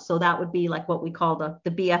house. So that would be like what we call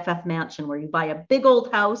the BFF mansion, where you buy a big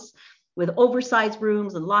old house with oversized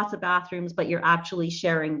rooms and lots of bathrooms, but you're actually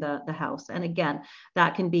sharing the house. And again,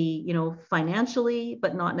 that can be, financially,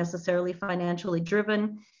 but not necessarily financially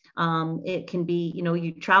driven. It can be,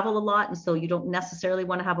 you travel a lot, and so you don't necessarily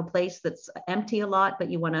want to have a place that's empty a lot, but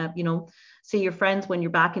you want to, see your friends when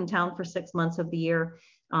you're back in town for 6 months of the year.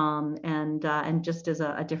 And just as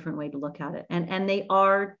a different way to look at it. And they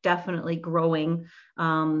are definitely growing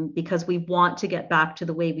because we want to get back to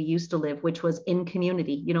the way we used to live, which was in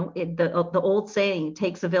community. The old saying, it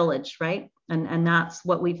takes a village, right? And that's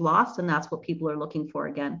what we've lost, and that's what people are looking for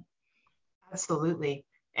again. Absolutely.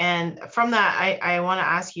 And from that, I want to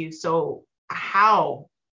ask you, so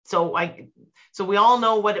we all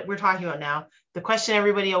know what we're talking about now. The question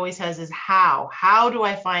everybody always has is how do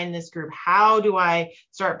I find this group? How do I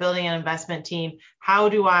start building an investment team? How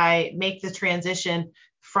do I make the transition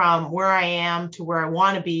from where I am to where I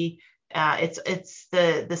want to be? It's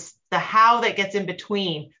the how that gets in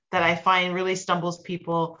between that I find really stumbles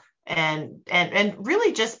people and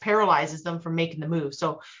really just paralyzes them from making the move.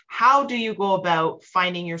 So how do you go about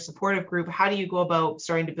finding your supportive group? How do you go about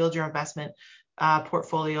starting to build your investment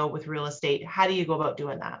portfolio with real estate? How do you go about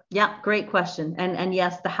doing that? Yeah, great question. And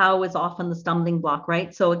yes, the how is often the stumbling block,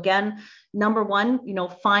 right? So again, number one,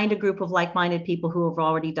 find a group of like-minded people who have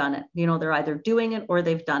already done it. They're either doing it or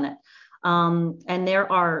they've done it. And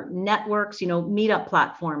there are networks, meetup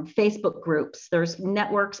platform, Facebook groups. There's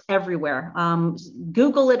networks everywhere.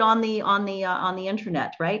 Google it on the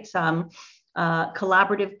internet, right?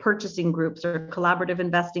 Collaborative purchasing groups or collaborative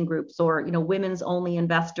investing groups, or women's only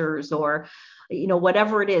investors, or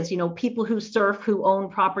whatever it is, people who surf, who own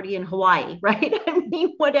property in Hawaii, right? I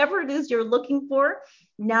mean, whatever it is you're looking for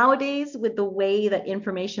nowadays, with the way that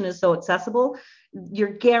information is so accessible,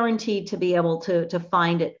 you're guaranteed to be able to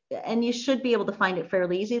find it, and you should be able to find it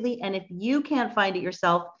fairly easily. And if you can't find it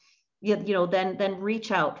yourself, then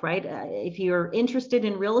reach out, right? If you're interested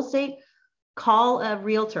in real estate, call a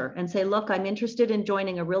realtor and say, look, I'm interested in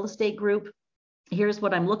joining a real estate group. Here's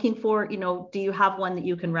what I'm looking for. Do you have one that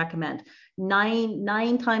you can recommend?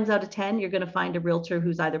 Nine times out of 10, you're going to find a realtor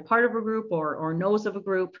who's either part of a group or knows of a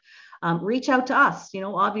group. Reach out to us.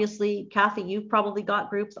 Obviously, Kathy, you've probably got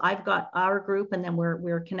groups. I've got our group, and then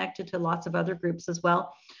we're connected to lots of other groups as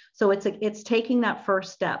well. So it's taking that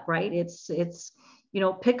first step, right? It's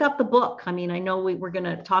pick up the book. I mean, I know we're going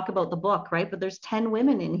to talk about the book, right? But there's 10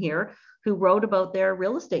 women in here who wrote about their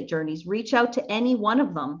real estate journeys. Reach out to any one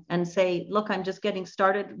of them and say, look, I'm just getting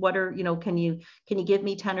started. What are, can you give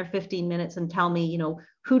me 10 or 15 minutes and tell me,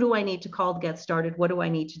 who do I need to call to get started? What do I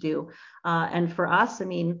need to do? And for us, I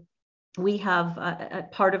mean, we have a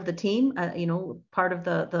part of the team, part of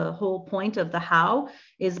the whole point of the how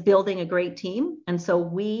is building a great team. And so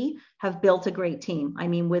we have built a great team. I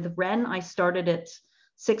mean, with Ren, I started it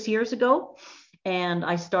 6 years ago. And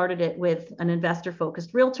I started it with an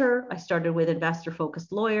investor-focused realtor. I started with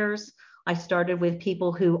investor-focused lawyers. I started with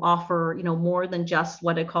people who offer, more than just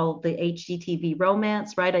what I call the HGTV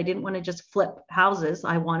romance, right? I didn't want to just flip houses.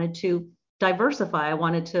 I wanted to diversify. I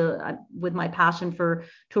wanted to, with my passion for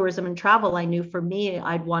tourism and travel, I knew for me,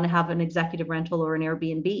 I'd want to have an executive rental or an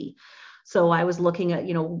Airbnb. So I was looking at,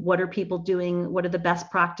 what are people doing? What are the best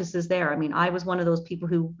practices there? I mean, I was one of those people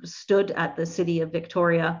who stood at the City of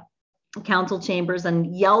Victoria council chambers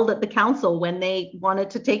and yelled at the council when they wanted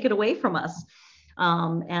to take it away from us.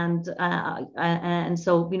 And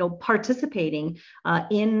so, participating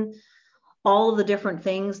in all of the different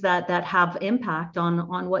things that have impact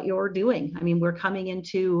on what you're doing. I mean, we're coming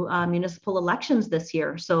into municipal elections this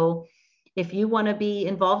year. So if you want to be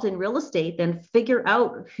involved in real estate, then figure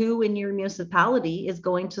out who in your municipality is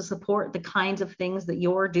going to support the kinds of things that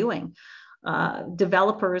you're doing.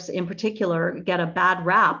 Developers in particular get a bad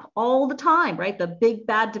rap all the time, right? The big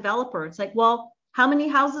bad developer. It's like, well, how many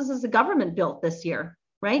houses has the government built this year,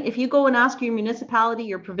 right? If you go and ask your municipality,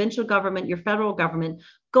 your provincial government, your federal government,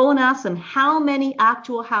 go and ask them, how many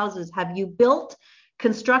actual houses have you built,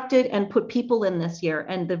 constructed, and put people in this year?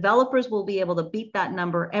 And developers will be able to beat that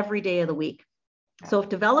number every day of the week. So if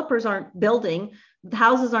developers aren't building, the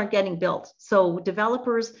houses aren't getting built. So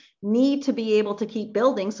developers need to be able to keep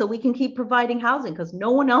building so we can keep providing housing, because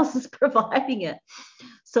no one else is providing it.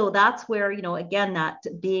 So that's where, again, that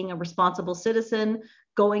being a responsible citizen,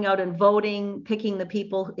 going out and voting, picking the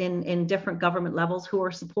people in different government levels who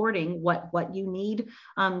are supporting what you need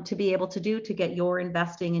to be able to do to get your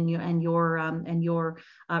investing and your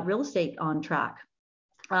real estate on track.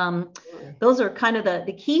 Those are kind of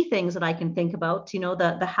the key things that I can think about.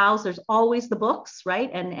 The house, there's always the books, right?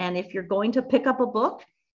 And if you're going to pick up a book,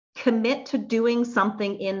 commit to doing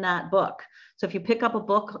something in that book. So if you pick up a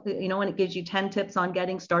book, and it gives you 10 tips on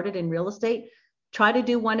getting started in real estate, try to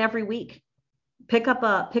do one every week. Pick up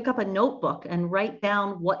a notebook and write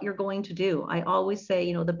down what you're going to do. I always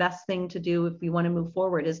say, the best thing to do if you want to move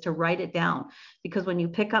forward is to write it down, because when you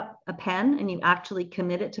pick up a pen and you actually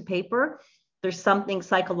commit it to paper, there's something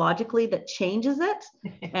psychologically that changes it.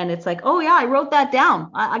 And it's like, oh yeah, I wrote that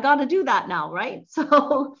down. I got to do that now, right?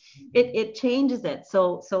 So it changes it.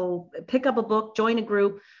 So pick up a book, join a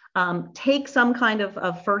group, take some kind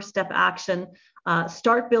of first step action,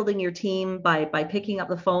 start building your team by picking up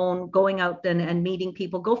the phone, going out and meeting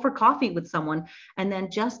people, go for coffee with someone, and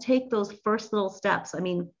then just take those first little steps. I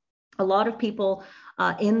mean, a lot of people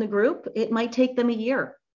in the group, it might take them a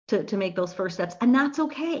year to make those first steps. And that's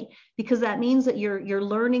okay, because that means that you're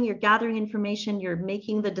learning, you're gathering information, you're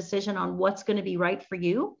making the decision on what's going to be right for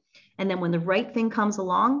you. And then when the right thing comes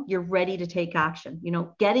along, you're ready to take action.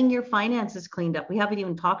 Getting your finances cleaned up. We haven't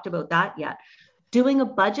even talked about that yet. Doing a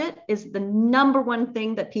budget is the number one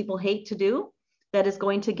thing that people hate to do, that is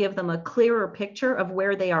going to give them a clearer picture of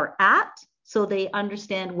where they are at, so they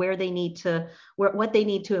understand what they need to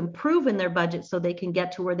improve in their budget so they can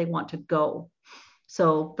get to where they want to go.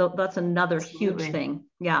 So that's another Absolutely. Huge thing.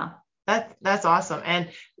 Yeah. That's awesome. And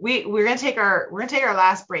we're going to take our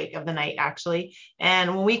last break of the night, actually.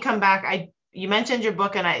 And when we come back, you mentioned your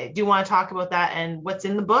book, and I do want to talk about that and what's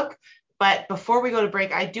in the book. But before we go to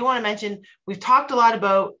break, I do want to mention, we've talked a lot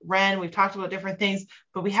about REN, we've talked about different things,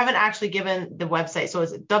 but we haven't actually given the website. So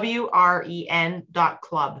it's WREN.club,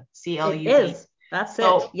 CLUB. It is. That's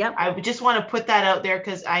so it. Yep. I just want to put that out there,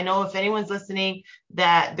 because I know if anyone's listening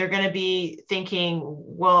that they're going to be thinking,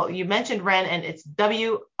 well, you mentioned REN and it's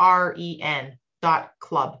WREN.club.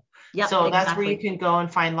 Yep, so exactly. That's where you can go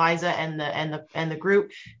and find Liza and the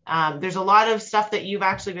group. There's a lot of stuff that you've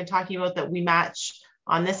actually been talking about that we match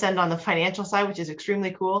on this end on the financial side, which is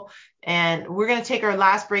extremely cool. And we're going to take our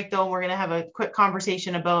last break though, and we're going to have a quick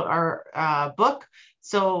conversation about our book.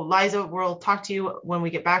 So Liza, we'll talk to you when we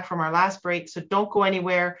get back from our last break. So don't go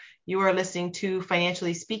anywhere. You are listening to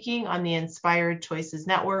Financially Speaking on the Inspired Choices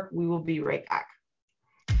Network. We will be right back.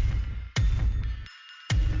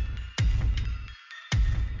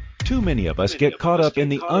 Too many of us get caught up in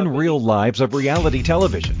the unreal lives of reality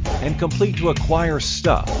television and complete to acquire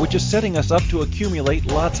stuff, which is setting us up to accumulate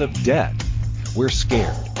lots of debt. We're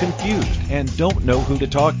scared, confused, and don't know who to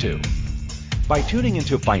talk to. By tuning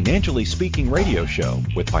into Financially Speaking radio show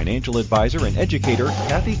with financial advisor and educator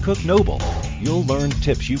Kathy Cook Noble, you'll learn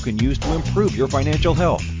tips you can use to improve your financial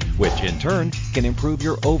health, which in turn can improve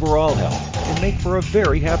your overall health and make for a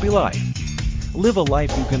very happy life. Live a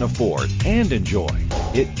life you can afford and enjoy.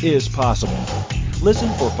 It is possible. Listen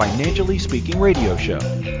for Financially Speaking radio show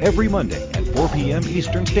every Monday at 4 p.m.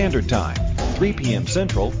 Eastern Standard Time, 3 p.m.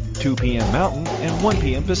 Central, 2 p.m. Mountain, and 1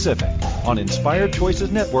 p.m. Pacific on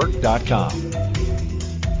InspiredChoicesNetwork.com.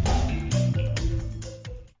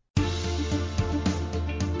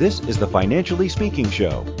 This is the Financially Speaking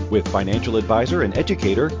Show with financial advisor and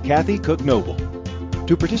educator Kathy Cook Noble.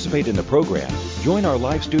 To participate in the program, join our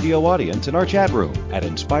live studio audience in our chat room at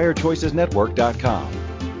InspiredChoicesNetwork.com.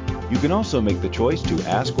 You can also make the choice to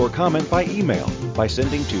ask or comment by email by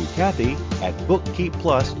sending to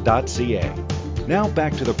Kathy@bookkeepplus.ca. Now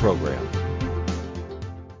back to the program.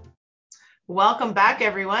 Welcome back,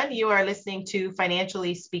 everyone. You are listening to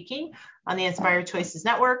Financially Speaking on the Inspired Choices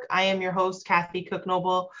Network. I am your host, Kathy Cook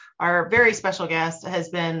Noble. Our very special guest has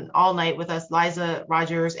been all night with us, Liza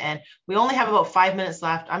Rogers, and we only have about 5 minutes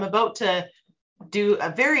left. I'm about to do a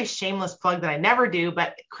very shameless plug that I never do,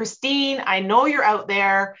 but Christine, I know you're out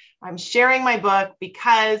there. I'm sharing my book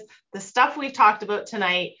because the stuff we've talked about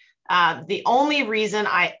tonight, the only reason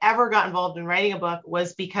I ever got involved in writing a book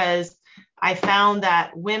was because I found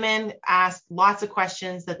that women asked lots of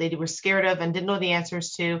questions that they were scared of and didn't know the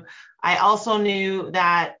answers to. I also knew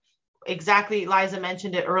that, exactly, Liza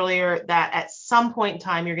mentioned it earlier, that at some point in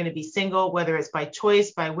time you're going to be single, whether it's by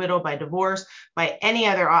choice, by widow, by divorce, by any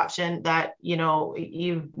other option that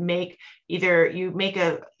you make. Either you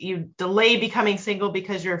delay becoming single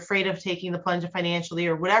because you're afraid of taking the plunge financially,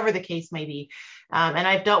 or whatever the case may be. And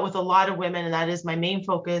I've dealt with a lot of women, and that is my main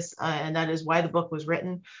focus. And that is why the book was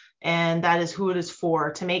written. And that is who it is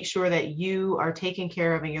for, to make sure that you are taken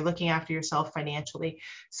care of and you're looking after yourself financially.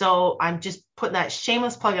 So I'm just putting that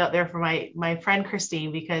shameless plug out there for my friend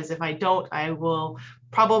Christine, because if I don't, I will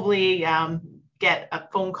probably get a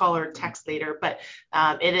phone call or text later. But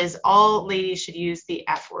it is All Ladies Should Use the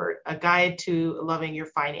F Word, a guide to loving your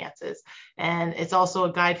finances. And it's also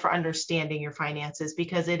a guide for understanding your finances,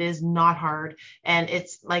 because it is not hard. And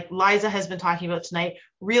it's like Liza has been talking about tonight,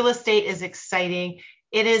 real estate is exciting.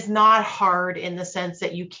 It is not hard in the sense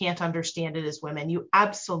that you can't understand it as women. You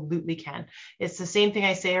absolutely can. It's the same thing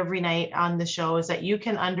I say every night on the show, is that you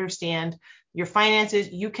can understand your finances.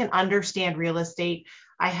 You can understand real estate.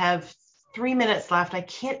 I have 3 minutes left. I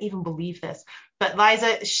can't even believe this. But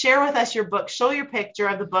Liza, share with us your book, show your picture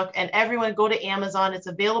of the book, and everyone go to Amazon. It's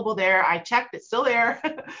available there. I checked, it's still there.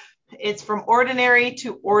 It's From Ordinary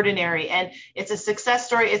to Ordinary, and it's a success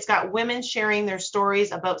story. It's got women sharing their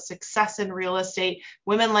stories about success in real estate,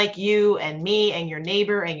 women like you and me and your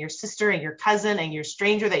neighbor and your sister and your cousin and your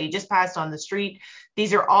stranger that you just passed on the street.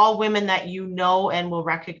 These are all women that you know and will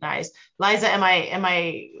recognize. Liza, am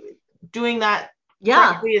I doing that? Yeah.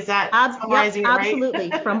 Correctly? Is that summarizing it right?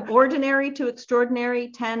 Absolutely. From ordinary to extraordinary,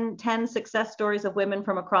 10 success stories of women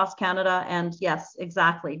from across Canada. And yes,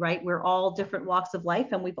 exactly, right? We're all different walks of life,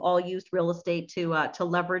 and we've all used real estate to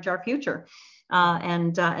leverage our future.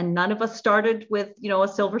 And none of us started with, a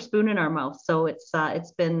silver spoon in our mouth. So it's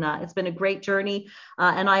been a great journey.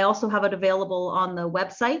 And I also have it available on the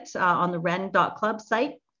website, on the ren.club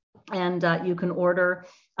site. And you can order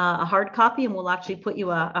a hard copy, and we'll actually put you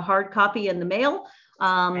a hard copy in the mail.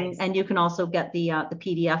 Nice. And you can also get the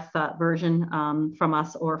PDF version from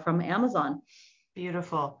us or from Amazon.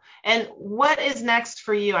 Beautiful. And what is next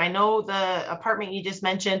for you? I know the apartment you just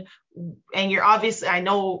mentioned, and you're obviously, I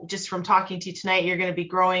know just from talking to you tonight, you're going to be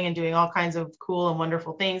growing and doing all kinds of cool and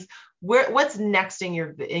wonderful things. What's next in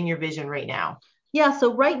your vision right now? Yeah,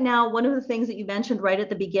 so right now, one of the things that you mentioned right at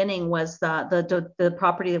the beginning was the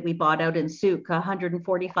property that we bought out in Sooke,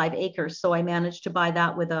 145 acres. So I managed to buy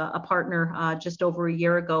that with a partner just over a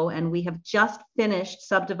year ago, and we have just finished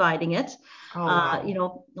subdividing it. Oh,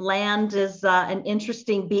 wow. Land is an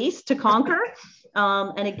interesting beast to conquer.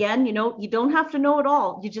 And again, you don't have to know it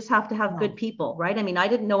all. You just have to have good people, right? I mean, I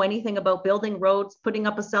didn't know anything about building roads, putting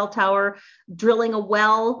up a cell tower, drilling a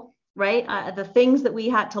well, right? The things that we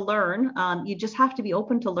had to learn, you just have to be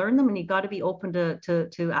open to learn them, and you got to be open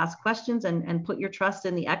to ask questions and put your trust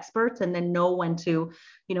in the experts, and then know when to,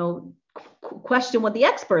 question what the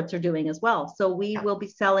experts are doing as well. So we will be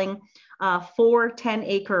selling 4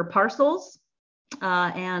 10-acre parcels,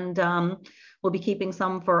 and we'll be keeping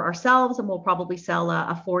some for ourselves, and we'll probably sell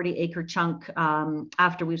a 40-acre chunk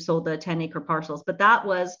after we've sold the 10-acre parcels. But that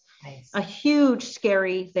was nice. A huge,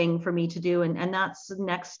 scary thing for me to do. And that's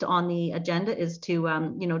next on the agenda, is to,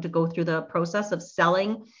 to go through the process of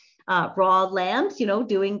selling raw land,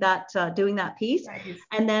 doing that piece. Nice.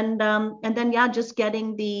 And then, just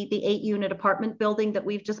getting the 8-unit apartment building that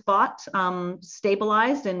we've just bought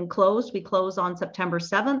stabilized and closed. We close on September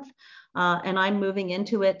 7th. And I'm moving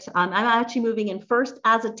into it. I'm actually moving in first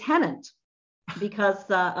as a tenant, because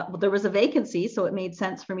there was a vacancy, so it made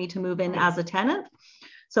sense for me to move in as a tenant.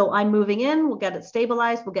 So I'm moving in. We'll get it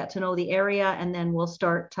stabilized. We'll get to know the area, and then we'll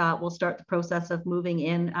start the process of moving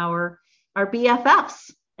in our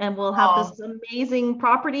BFFs, and we'll have this amazing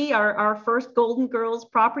property, our first Golden Girls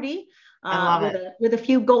property, with a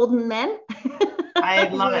few golden men. I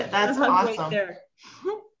love it. That's awesome.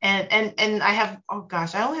 And I have, oh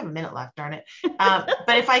gosh, I only have a minute left, darn it.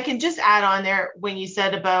 But if I can just add on there, when you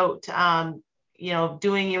said about,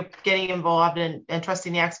 getting involved and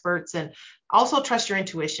trusting the experts, and also trust your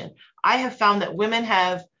intuition. I have found that women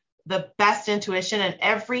have the best intuition, and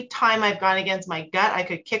every time I've gone against my gut, I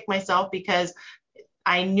could kick myself because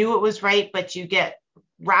I knew it was right, but you get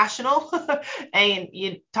rational and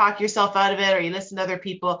you talk yourself out of it, or you listen to other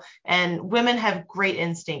people. And women have great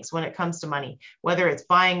instincts when it comes to money, whether it's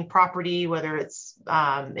buying property, whether it's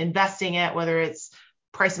investing it, whether it's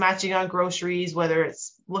price matching on groceries, whether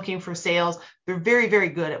it's looking for sales. They're very, very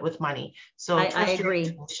good with money. So I agree.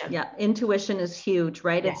 Intuition. Yeah, intuition is huge,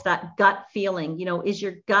 right? Yeah. It's that gut feeling. Is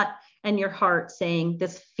your gut and your heart saying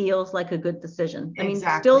this feels like a good decision? I mean,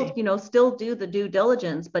 still do the due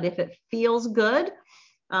diligence, but if it feels good,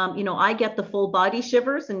 I get the full body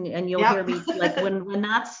shivers, and you'll hear me like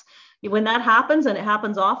when that happens, and it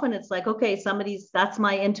happens often, it's like, okay, that's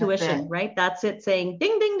my intuition, right? That's it saying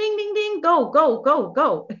ding, ding, ding, ding, ding, go, go, go,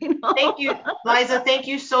 go. Thank you, Liza. Thank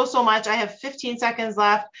you so much. I have 15 seconds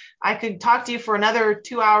left. I could talk to you for another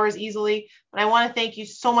 2 hours easily, but I want to thank you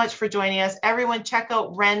so much for joining us. Everyone, check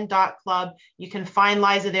out ren.club. You can find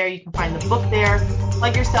Liza there. You can find the book there.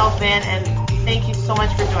 Plug yourself in, and thank you so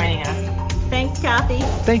much for joining us. Thanks, Kathy.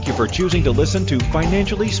 Thank you for choosing to listen to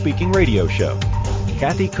Financially Speaking Radio Show.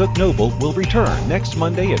 Kathy Cook Noble will return next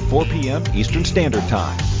Monday at 4 p.m. Eastern Standard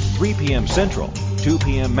Time, 3 p.m. Central, 2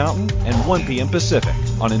 p.m. Mountain, and 1 p.m. Pacific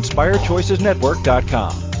on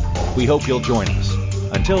InspiredChoicesNetwork.com. We hope you'll join us.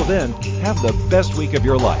 Until then, have the best week of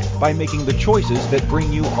your life by making the choices that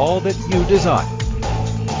bring you all that you desire.